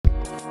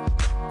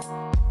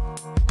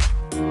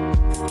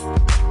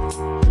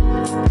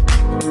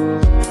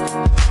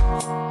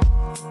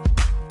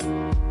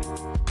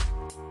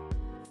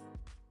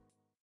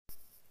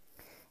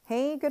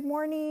Good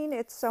morning.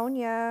 It's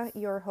Sonia,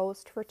 your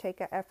host for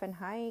Take a Effin'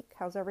 Hike.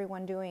 How's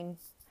everyone doing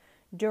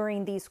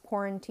during these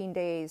quarantine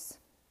days?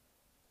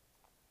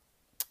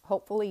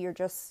 Hopefully you're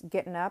just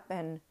getting up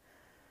and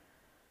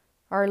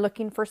are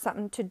looking for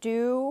something to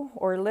do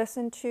or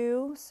listen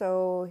to.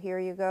 So here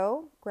you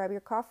go. Grab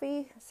your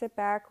coffee, sit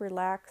back,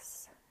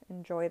 relax,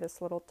 enjoy this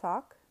little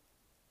talk.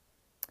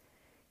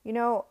 You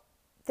know,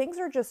 things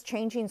are just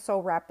changing so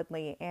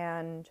rapidly,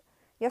 and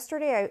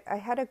yesterday I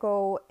had to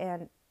go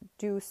and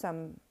do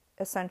some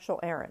essential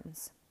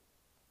errands.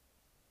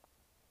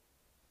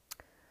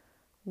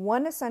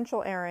 One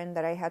essential errand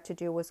that I had to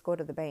do was go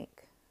to the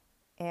bank,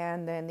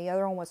 and then the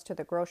other one was to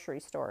the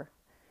grocery store.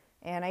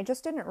 And I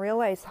just didn't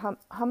realize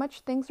how much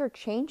things are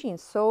changing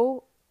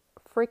so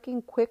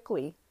freaking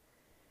quickly.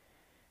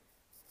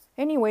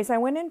 Anyways, I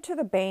went into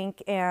the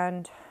bank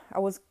and I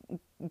was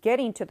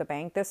getting to the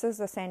bank. This is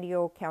the San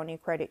Diego County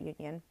Credit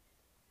Union.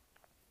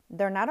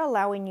 They're not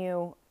allowing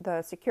you,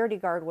 the security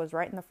guard was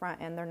right in the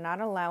front, and they're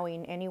not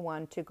allowing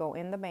anyone to go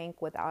in the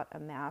bank without a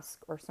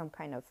mask or some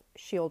kind of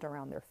shield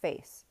around their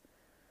face.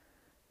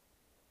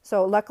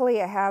 So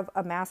luckily I have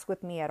a mask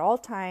with me at all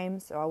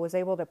times, so I was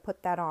able to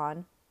put that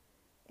on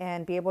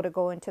and be able to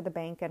go into the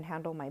bank and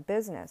handle my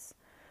business.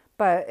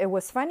 But it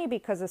was funny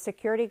because the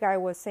security guy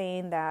was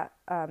saying that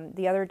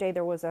the other day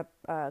there was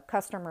a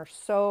customer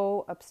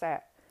so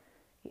upset.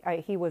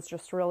 He was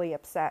just really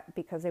upset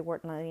because they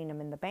weren't letting him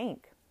in the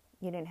bank.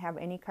 He didn't have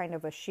any kind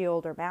of a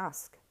shield or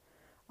mask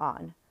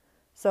on.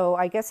 So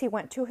I guess he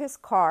went to his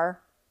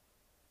car,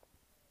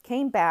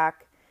 came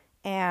back,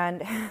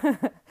 and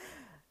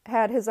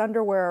had his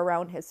underwear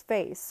around his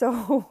face.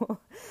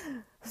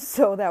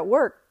 So that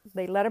worked.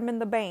 They let him in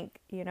the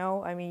bank, you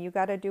know. I mean, you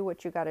got to do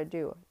what you got to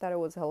do. I thought it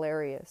was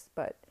hilarious.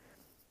 But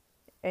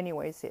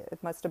anyways, it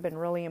must have been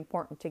really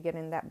important to get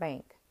in that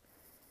bank.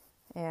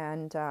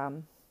 And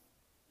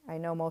I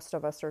know most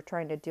of us are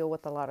trying to deal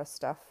with a lot of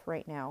stuff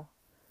right now.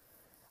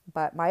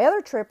 But my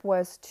other trip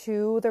was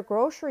to the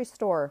grocery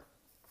store.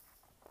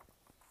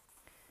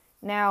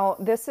 Now,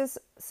 this is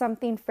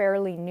something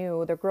fairly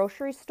new. The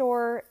grocery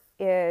store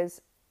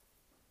is,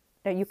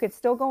 you could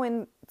still go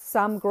in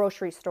some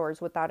grocery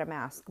stores without a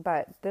mask,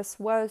 but this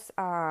was,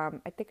 I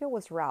think it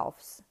was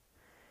Ralph's.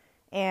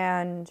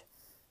 And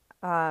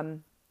I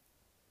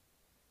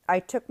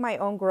took my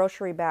own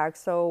grocery bag.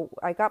 So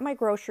I got my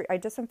I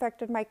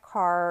disinfected my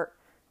cart,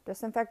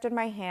 disinfected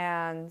my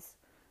hands,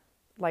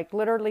 like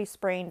literally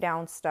spraying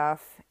down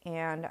stuff,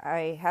 and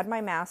I had my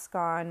mask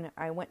on.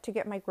 I went to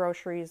get my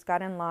groceries,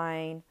 got in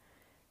line.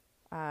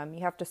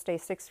 You have to stay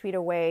 6 feet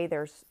away.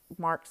 There's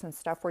marks and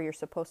stuff where you're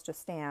supposed to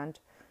stand.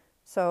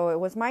 So it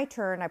was my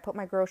turn. I put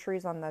my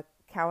groceries on the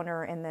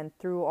counter and then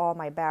threw all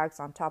my bags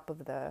on top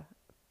of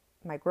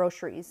my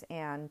groceries,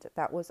 and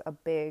that was a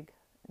big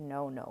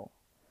no-no.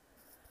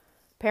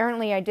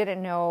 Apparently I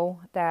didn't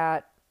know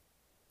that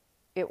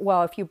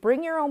if you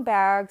bring your own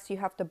bags, you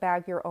have to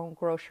bag your own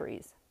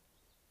groceries.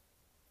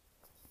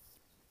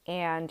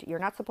 And you're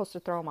not supposed to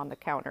throw them on the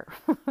counter.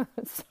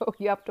 So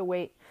you have to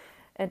wait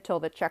until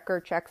the checker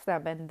checks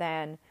them, and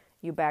then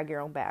you bag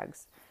your own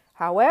bags.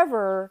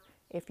 However,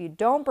 if you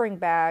don't bring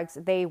bags,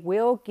 they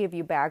will give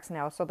you bags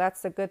now. So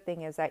that's the good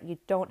thing, is that you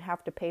don't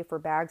have to pay for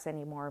bags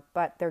anymore,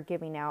 but they're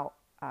giving out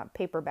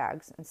paper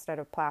bags instead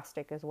of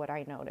plastic, is what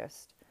I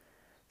noticed.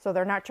 So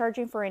they're not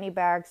charging for any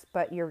bags,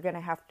 but you're going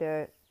to have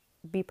to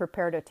be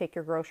prepared to take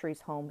your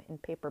groceries home in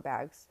paper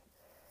bags.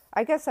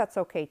 I guess that's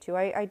okay too.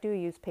 I do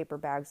use paper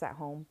bags at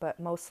home, but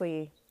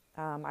mostly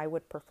I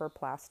would prefer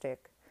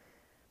plastic.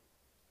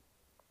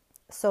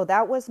 So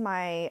that was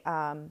my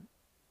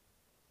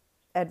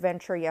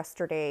adventure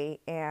yesterday,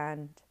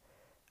 and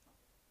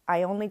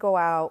I only go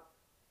out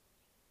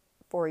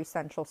for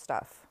essential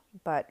stuff.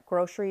 But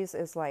groceries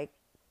is like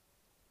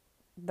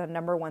the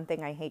number one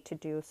thing I hate to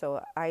do,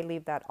 so I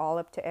leave that all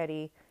up to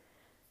Eddie.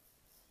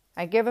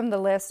 I give him the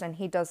list and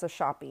he does the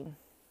shopping.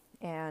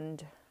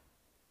 And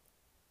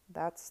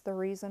that's the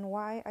reason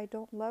why I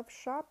don't love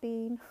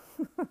shopping.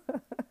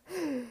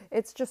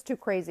 It's just too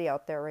crazy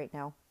out there right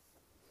now.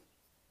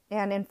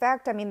 And in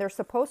fact, I mean, you're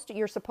supposed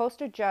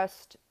to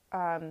just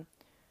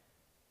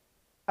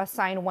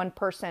assign one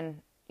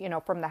person,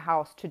 from the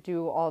house to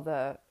do all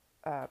the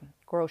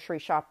grocery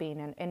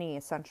shopping and any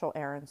essential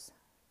errands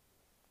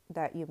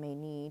that you may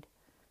need.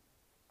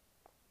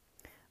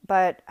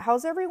 But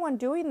how's everyone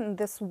doing in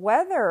this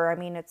weather? I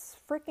mean, it's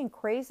freaking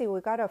crazy.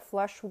 We got a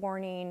flood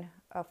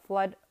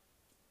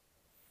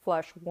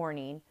flush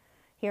warning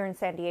here in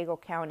San Diego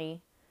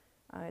County.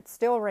 It's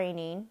still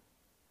raining,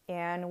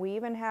 and we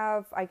even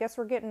have, I guess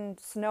we're getting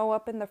snow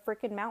up in the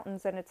freaking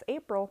mountains, and it's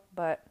April,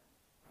 but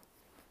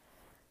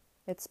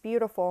it's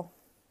beautiful,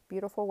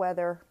 beautiful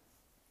weather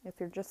if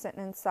you're just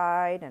sitting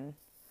inside and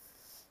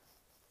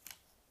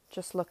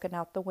just looking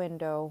out the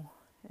window,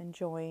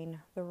 enjoying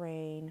the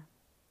rain.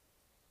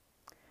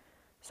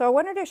 So I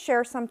wanted to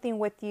share something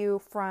with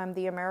you from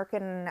the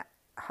American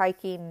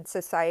Hiking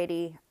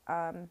Society.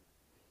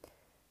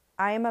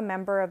 I am a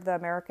member of the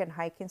American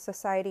Hiking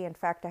Society. In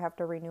fact, I have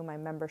to renew my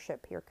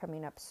membership here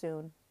coming up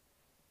soon.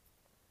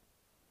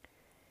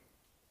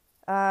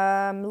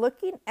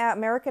 Looking at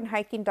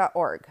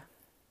AmericanHiking.org.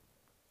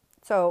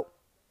 So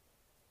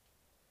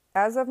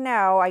as of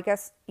now, I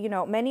guess,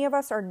 many of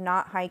us are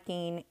not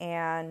hiking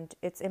and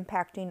it's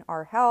impacting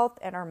our health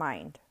and our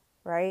mind,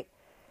 right?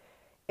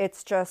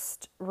 It's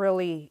just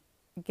really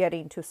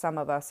getting to some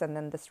of us, and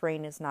then this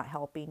rain is not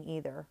helping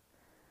either.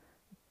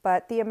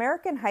 But the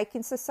American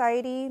Hiking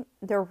Society,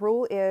 their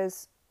rule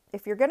is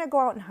if you're going to go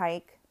out and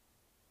hike,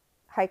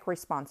 hike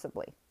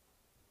responsibly.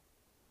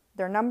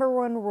 Their number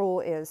one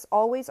rule is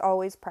always,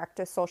 always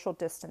practice social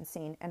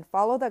distancing and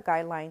follow the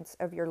guidelines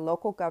of your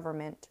local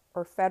government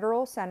or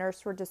Federal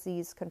Centers for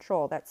Disease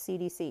Control, that's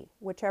CDC,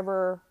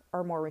 whichever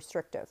are more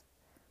restrictive.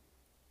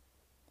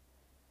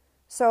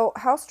 So,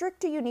 how strict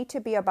do you need to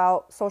be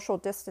about social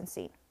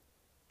distancing?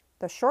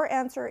 The short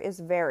answer is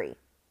very,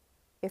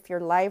 if your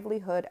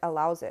livelihood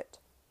allows it.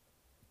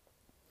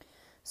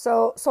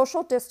 So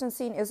social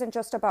distancing isn't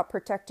just about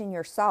protecting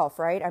yourself,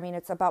 right? I mean,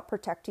 it's about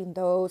protecting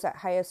those at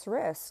highest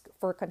risk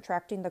for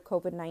contracting the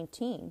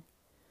COVID-19.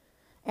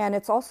 And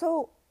it's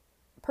also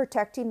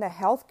protecting the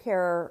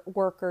healthcare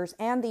workers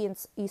and the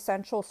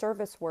essential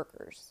service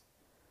workers.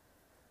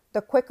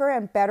 The quicker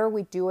and better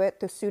we do it,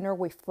 the sooner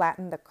we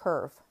flatten the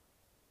curve.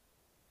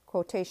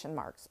 Quotation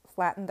marks,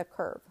 flatten the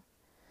curve.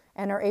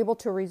 And are able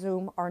to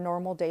resume our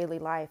normal daily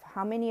life.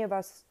 How many of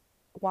us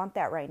want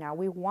that right now?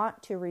 We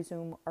want to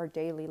resume our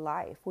daily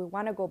life. We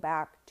want to go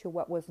back to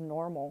what was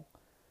normal.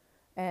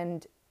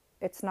 And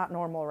it's not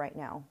normal right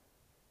now.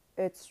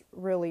 It's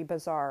really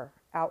bizarre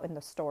out in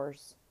the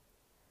stores.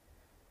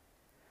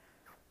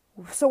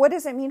 So what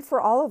does it mean for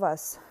all of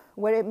us?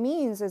 What it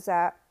means is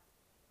that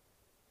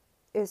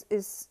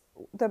is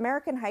the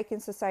American Hiking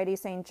Society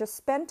saying just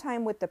spend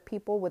time with the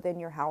people within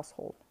your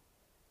household.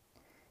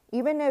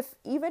 Even if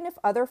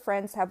other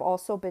friends have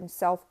also been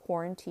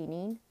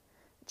self-quarantining,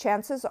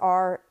 chances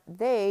are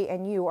they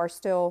and you are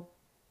still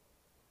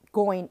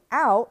going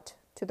out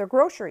to the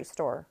grocery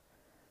store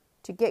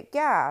to get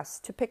gas,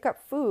 to pick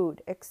up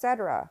food,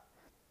 etc.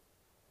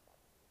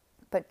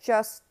 But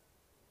just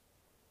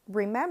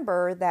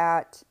remember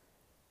that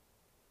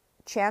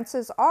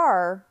chances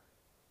are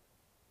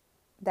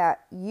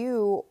that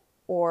you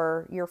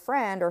or your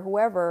friend or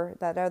whoever,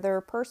 that other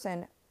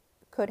person,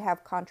 could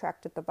have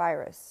contracted the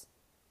virus.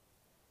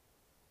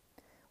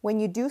 When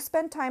you do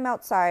spend time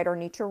outside or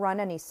need to run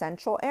an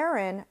essential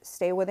errand,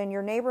 stay within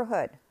your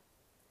neighborhood.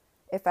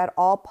 If at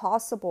all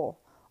possible,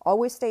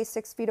 always stay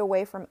 6 feet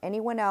away from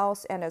anyone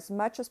else, and as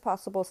much as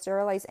possible,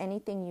 sterilize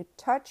anything you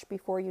touch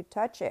before you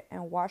touch it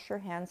and wash your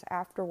hands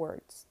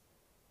afterwards.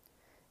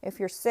 If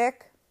you're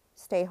sick,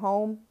 stay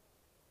home.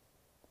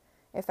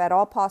 If at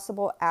all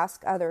possible,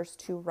 ask others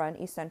to run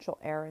essential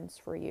errands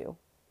for you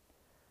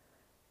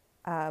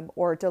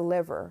or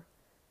deliver.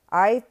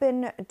 I've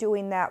been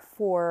doing that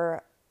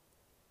for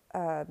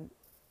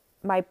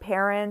my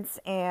parents,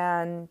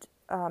 and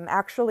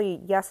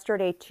actually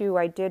yesterday too,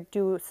 I did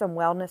do some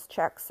wellness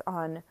checks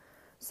on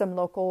some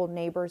local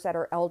neighbors that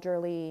are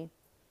elderly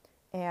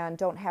and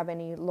don't have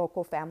any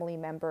local family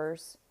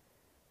members.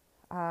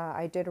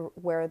 I did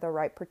wear the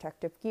right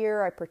protective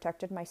gear. I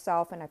protected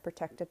myself and I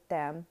protected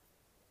them.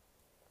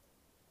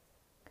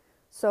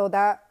 So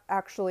that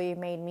actually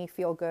made me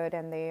feel good,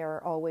 and they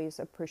are always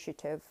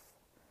appreciative.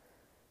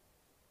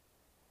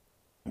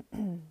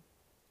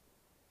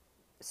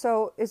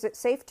 So is it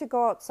safe to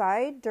go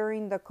outside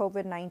during the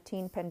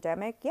COVID-19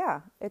 pandemic?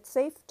 Yeah, it's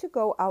safe to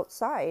go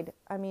outside.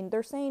 I mean,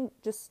 they're saying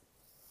just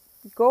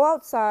go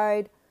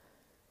outside,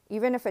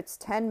 even if it's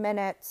 10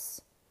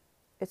 minutes.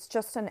 It's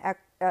just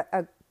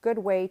a good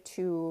way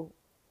to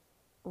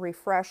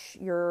refresh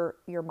your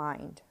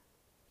mind.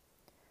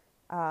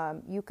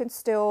 You can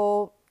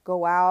still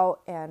go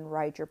out and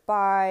ride your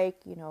bike,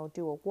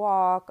 do a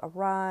walk, a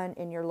run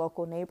in your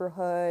local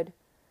neighborhood.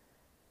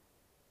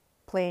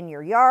 Play in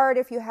your yard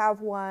if you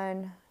have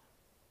one.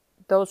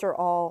 Those are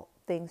all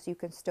things you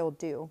can still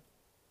do.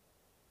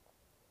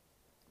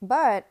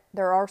 But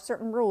there are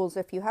certain rules.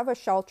 If you have a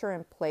shelter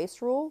in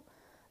place rule,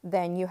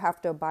 then you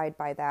have to abide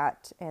by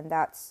that. And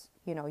that's,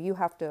 you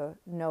have to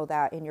know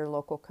that in your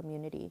local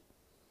community.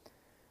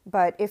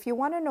 But if you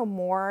want to know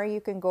more,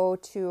 you can go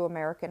to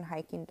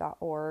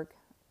AmericanHiking.org.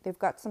 They've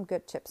got some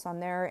good tips on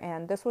there.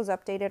 And this was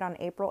updated on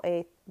April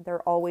 8th.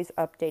 They're always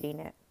updating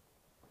it.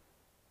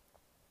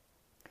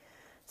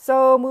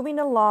 So moving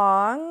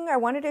along, I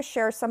wanted to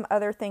share some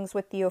other things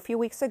with you. A few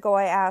weeks ago,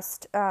 I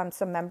asked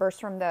some members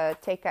from the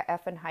Take a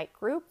F and Hike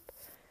group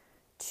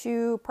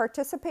to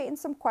participate in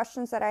some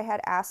questions that I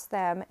had asked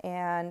them.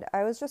 And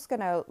I was just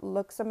going to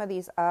look some of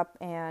these up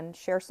and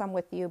share some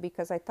with you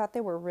because I thought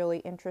they were really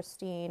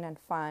interesting and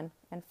fun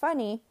and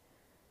funny.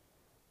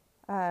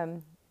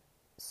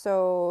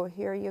 So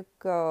here you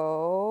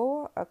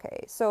go.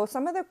 Okay, so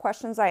some of the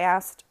questions I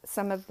asked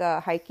some of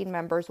the hiking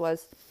members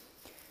was,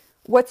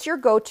 what's your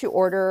go-to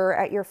order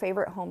at your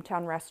favorite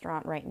hometown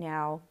restaurant right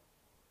now?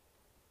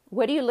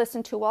 What do you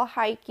listen to while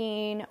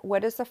hiking?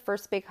 What is the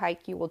first big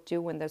hike you will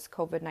do when this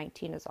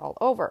COVID-19 is all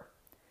over?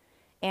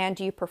 And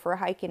do you prefer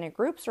hiking in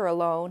groups or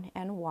alone,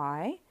 and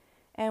why?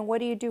 And what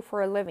do you do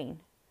for a living?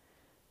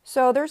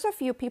 So there's a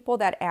few people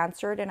that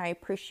answered, and I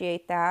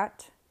appreciate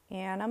that.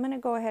 And I'm going to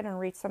go ahead and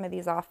read some of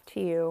these off to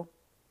you.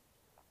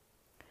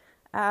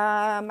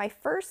 My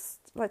first,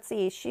 let's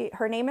see,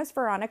 her name is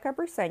Veronica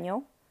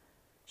Briseño.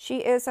 She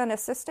is an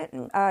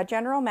assistant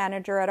general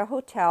manager at a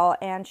hotel,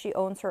 and she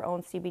owns her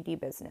own CBD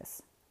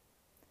business.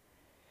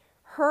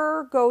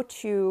 Her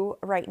go-to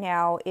right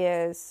now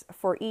is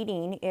for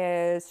eating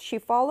is she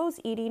follows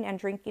Eating and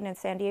Drinking in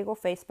San Diego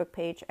Facebook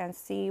page and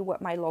see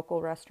what my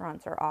local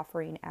restaurants are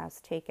offering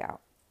as takeout.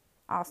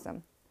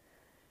 Awesome.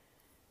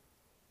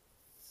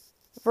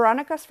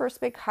 Veronica's first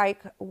big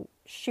hike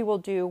she will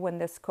do when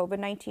this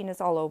COVID-19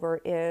 is all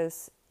over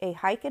is a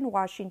hike in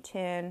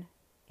Washington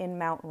in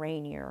Mount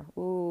Rainier.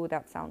 Ooh,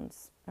 that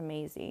sounds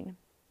amazing.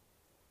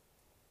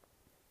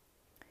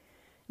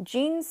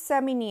 Jean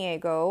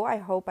Seminiego, I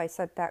hope I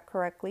said that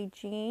correctly,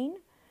 Jean.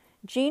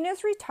 Jean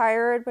is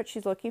retired, but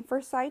she's looking for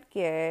side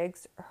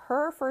gigs.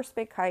 Her first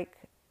big hike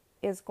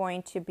is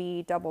going to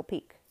be Double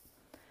Peak.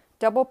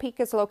 Double Peak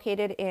is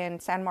located in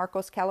San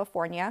Marcos,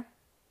 California.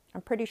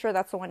 I'm pretty sure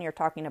that's the one you're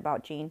talking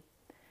about, Jean.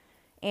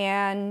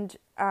 And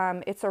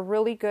it's a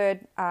really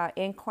good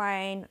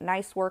incline,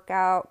 nice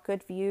workout,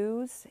 good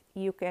views.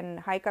 You can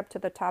hike up to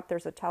the top.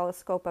 There's a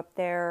telescope up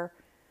there.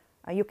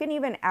 You can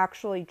even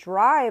actually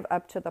drive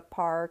up to the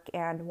park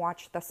and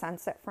watch the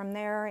sunset from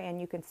there, and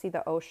you can see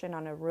the ocean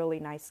on a really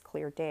nice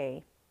clear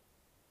day.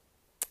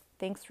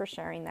 Thanks for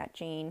sharing that,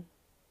 Jean.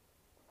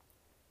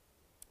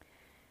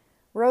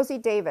 Rosie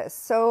Davis.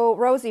 So,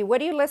 Rosie, what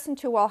do you listen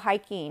to while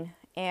hiking?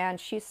 And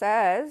she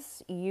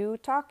says, you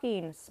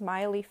talking,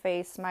 smiley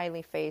face,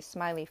 smiley face,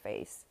 smiley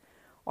face.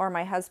 Or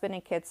my husband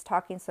and kids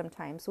talking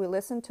sometimes. We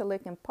listen to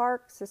Linkin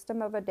Park,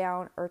 System of a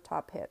Down, or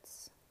Top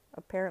Hits.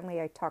 Apparently,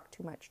 I talk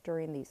too much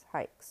during these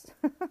hikes.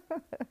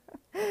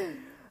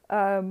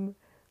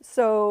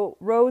 So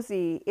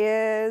Rosie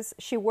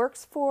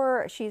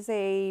she's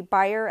a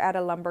buyer at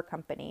a lumber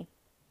company.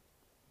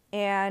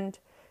 And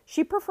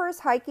she prefers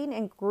hiking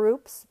in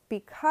groups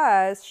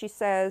because she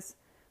says,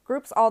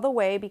 groups all the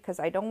way because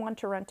I don't want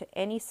to run to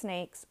any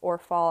snakes or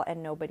fall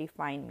and nobody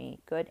find me.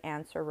 Good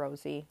answer,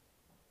 Rosie.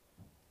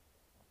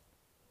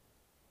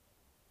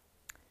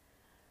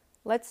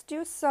 Let's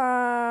do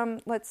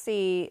some, let's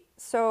see.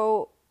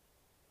 So,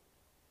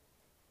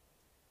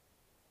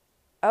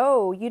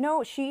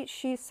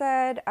 she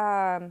said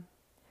her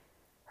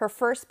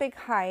first big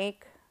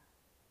hike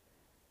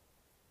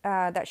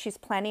that she's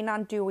planning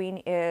on doing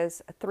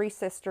is Three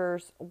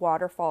Sisters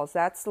Waterfalls.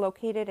 That's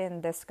located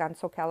in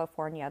Descanso,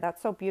 California.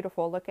 That's so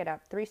beautiful. Look it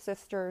up. Three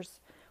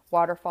Sisters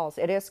Waterfalls.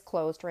 It is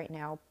closed right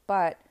now,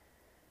 but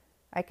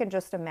I can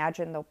just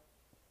imagine the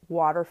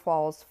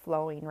waterfalls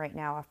flowing right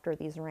now after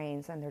these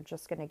rains, and they're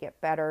just going to get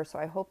better. So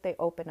I hope they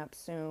open up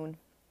soon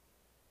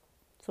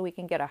so we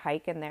can get a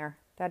hike in there.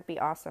 That'd be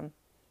awesome.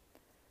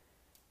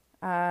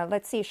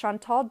 Let's see,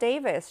 Chantal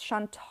Davis.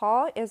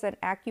 Chantal is an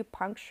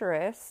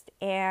acupuncturist,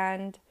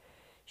 and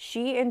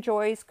she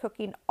enjoys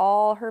cooking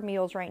all her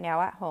meals right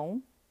now at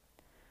home.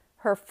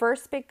 Her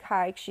first big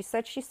hike, she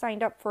said she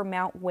signed up for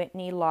Mount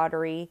Whitney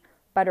lottery,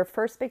 but her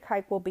first big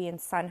hike will be in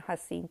San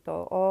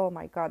Jacinto. Oh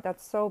my God,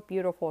 that's so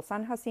beautiful.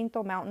 San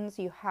Jacinto Mountains,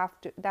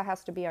 that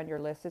has to be on your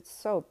list. It's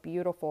so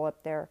beautiful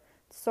up there.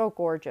 It's so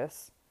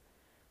gorgeous.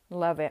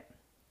 Love it.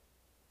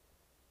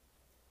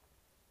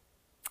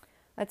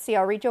 Let's see,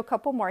 I'll read you a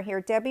couple more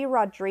here. Debbie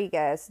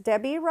Rodriguez.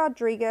 Debbie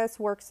Rodriguez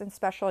works in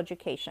special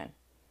education.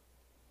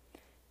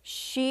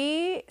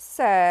 She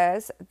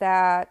says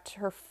that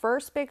her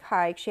first big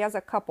hike, she has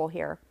a couple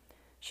here.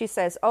 She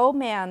says, oh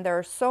man,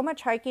 there's so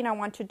much hiking I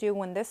want to do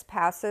when this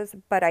passes,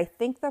 but I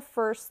think the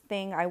first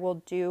thing I will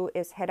do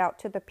is head out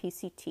to the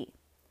PCT.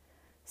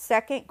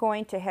 Second,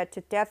 going to head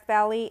to Death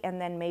Valley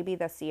and then maybe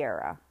the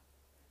Sierra.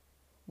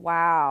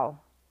 Wow,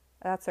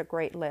 that's a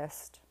great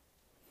list.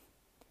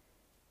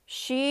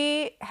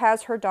 She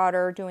has her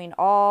daughter doing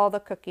all the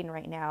cooking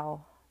right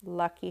now.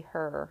 Lucky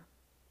her.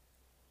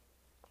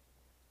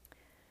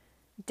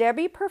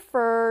 Debbie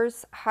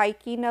prefers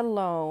hiking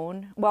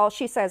alone. Well,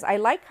 she says, I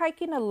like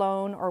hiking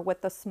alone or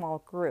with a small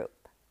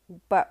group.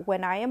 But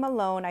when I am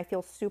alone, I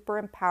feel super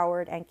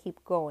empowered and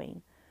keep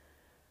going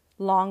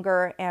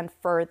longer and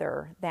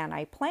further than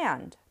I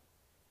planned.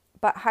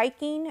 But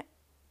hiking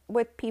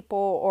with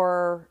people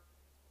or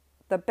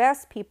the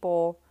best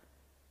people,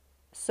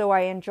 so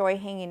I enjoy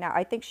hanging out.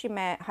 I think she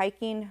meant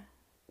hiking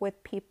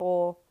with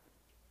people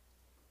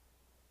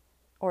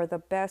or the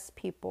best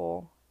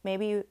people.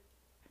 Maybe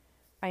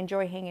I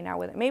enjoy hanging out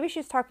with it. Maybe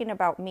she's talking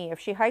about me. If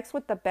she hikes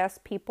with the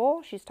best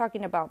people, she's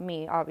talking about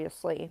me,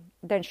 obviously.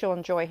 Then she'll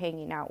enjoy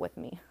hanging out with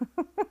me.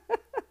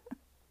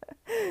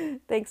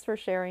 Thanks for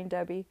sharing,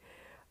 Debbie.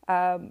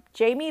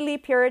 Jamie Lee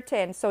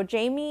Puritan. So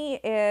Jamie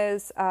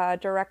is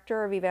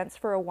director of events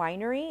for a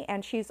winery,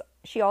 and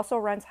she also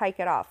runs Hike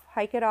It Off.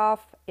 Hike It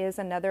Off is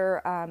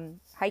another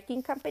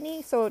hiking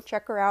company, so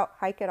check her out,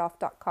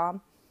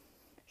 hikeitoff.com.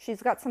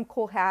 She's got some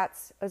cool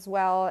hats as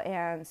well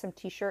and some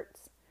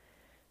t-shirts.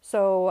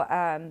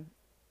 So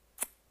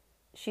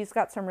she's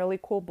got some really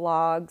cool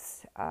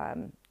blogs,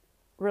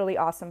 really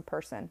awesome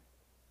person.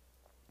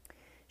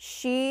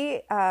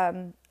 She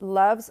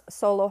loves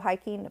solo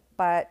hiking,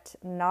 but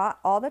not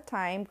all the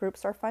time.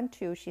 Groups are fun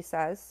too, she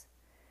says.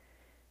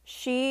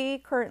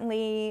 She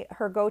currently,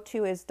 her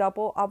go-to is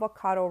double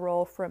avocado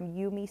roll from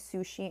Yumi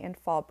Sushi in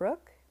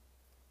Fallbrook.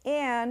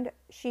 And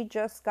she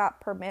just got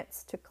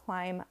permits to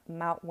climb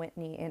Mount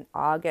Whitney in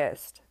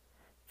August.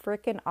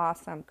 Freaking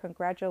awesome.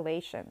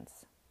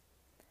 Congratulations.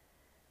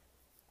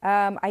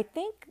 I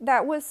think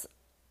that was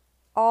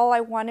all I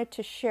wanted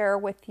to share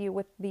with you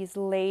with these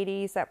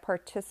ladies that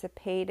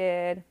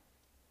participated.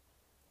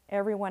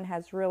 Everyone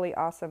has really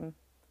awesome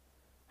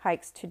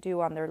hikes to do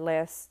on their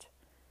list.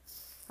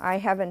 I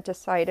haven't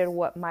decided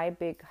what my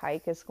big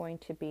hike is going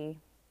to be.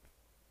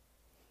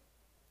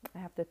 I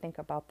have to think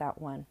about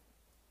that one.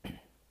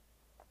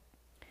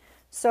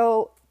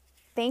 So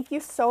thank you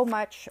so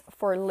much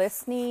for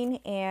listening.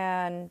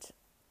 And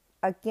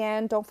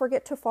again, don't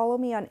forget to follow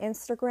me on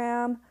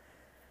Instagram.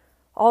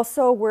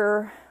 Also,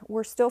 we're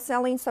still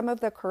selling some of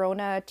the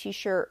coronavirus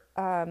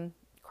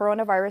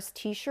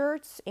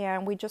t-shirts,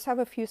 and we just have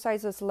a few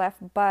sizes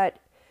left. But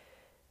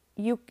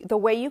the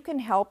way you can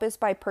help is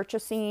by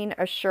purchasing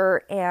a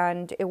shirt,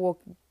 and it will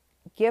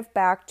give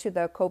back to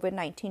the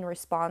COVID-19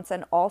 response,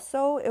 and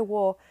also it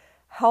will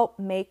help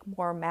make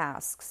more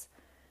masks.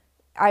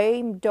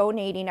 I'm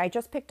donating. I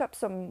just picked up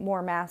some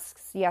more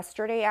masks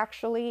yesterday,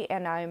 actually,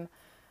 and I'm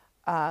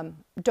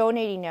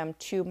donating them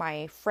to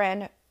my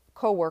friend,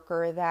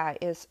 coworker that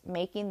is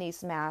making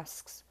these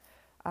masks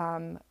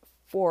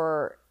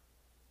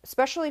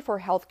especially for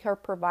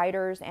healthcare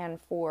providers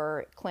and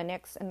for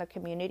clinics in the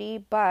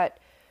community. But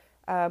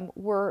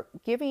we're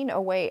giving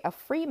away a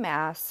free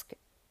mask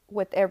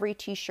with every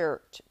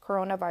t-shirt,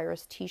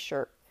 coronavirus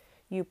t-shirt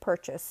you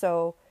purchase.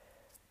 So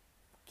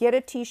get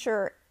a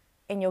t-shirt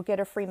and you'll get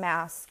a free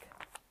mask.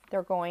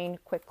 They're going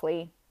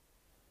quickly.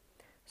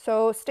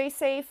 So stay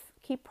safe.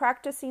 Keep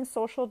practicing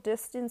social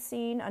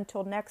distancing.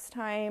 Until next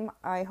time,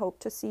 I hope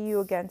to see you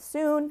again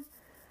soon.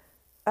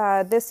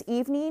 This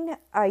evening,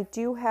 I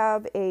do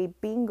have a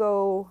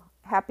bingo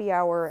happy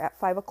hour at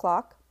 5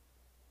 o'clock.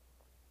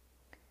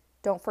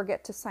 Don't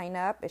forget to sign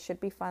up. It should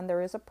be fun.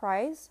 There is a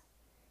prize.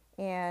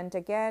 And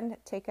again,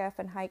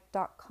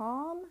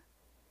 takeafandhike.com.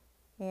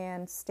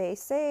 And stay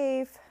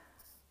safe.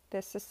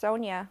 This is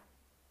Sonia.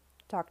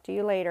 Talk to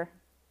you later.